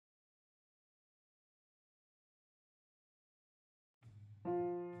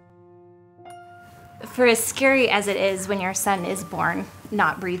For as scary as it is when your son is born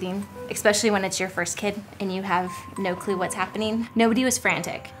not breathing, especially when it's your first kid and you have no clue what's happening, nobody was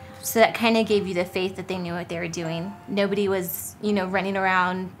frantic. So that kind of gave you the faith that they knew what they were doing. Nobody was, running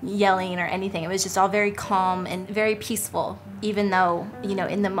around yelling or anything. It was just all very calm and very peaceful, even though,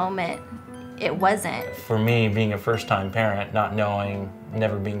 in the moment, it wasn't. For me, being a first-time parent, not knowing,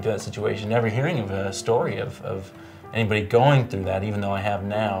 never being through that situation, never hearing of a story of anybody going through that, even though I have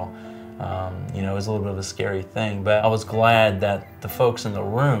now, it was a little bit of a scary thing. But I was glad that the folks in the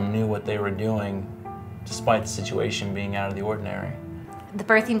room knew what they were doing, despite the situation being out of the ordinary. The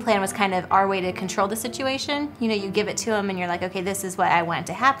birthing plan was kind of our way to control the situation. You give it to them and you're like, okay, this is what I want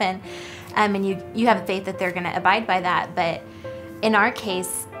to happen. And you have faith that they're gonna abide by that. But in our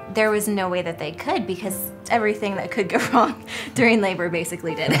case, there was no way that they could, because everything that could go wrong during labor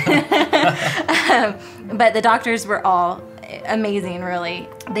basically did. But the doctors were all amazing, really.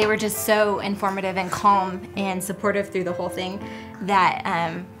 They were just so informative and calm and supportive through the whole thing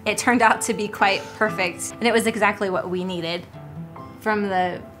that it turned out to be quite perfect. And it was exactly what we needed. From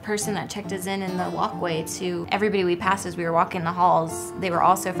the person that checked us in the walkway to everybody we passed as we were walking the halls, they were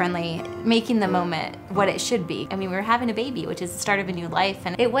all so friendly, making the moment what it should be. I mean, we were having a baby, which is the start of a new life,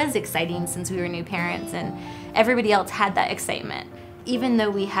 and it was exciting since we were new parents, and everybody else had that excitement. Even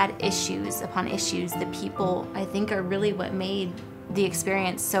though we had issues upon issues, the people, I think, are really what made the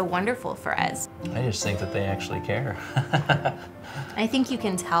experience so wonderful for us. I just think that they actually care. I think you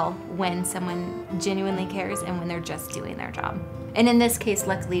can tell when someone genuinely cares and when they're just doing their job. And in this case,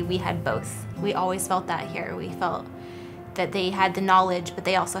 luckily, we had both. We always felt that here. We felt that they had the knowledge, but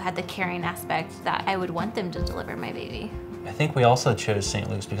they also had the caring aspect that I would want them to deliver my baby. I think we also chose St.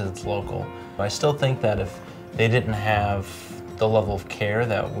 Luke's because it's local. I still think that if they didn't have the level of care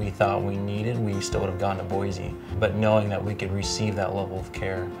that we thought we needed, we still would have gone to Boise. But knowing that we could receive that level of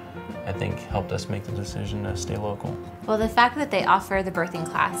care, I think helped us make the decision to stay local. Well, the fact that they offer the birthing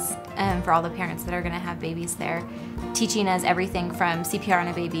class for all the parents that are going to have babies there, teaching us everything from CPR on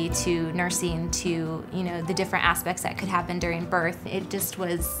a baby to nursing to the different aspects that could happen during birth, it just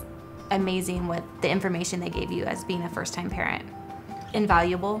was amazing what the information they gave you as being a first-time parent.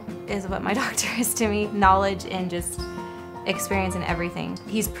 Invaluable is what my doctor is to me. Knowledge and just experience in everything.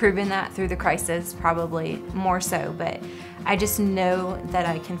 He's proven that through the crisis, probably more so, but I just know that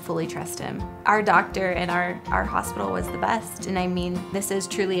I can fully trust him. Our doctor and our hospital was the best, and I mean, this is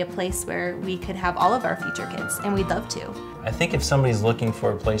truly a place where we could have all of our future kids, and we'd love to. I think if somebody's looking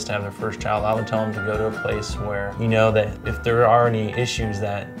for a place to have their first child, I would tell them to go to a place where you know that if there are any issues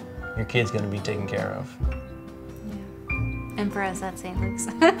that your kid's going to be taken care of. Yeah. And for us, that's St. Luke's.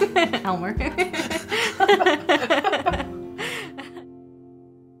 Elmore.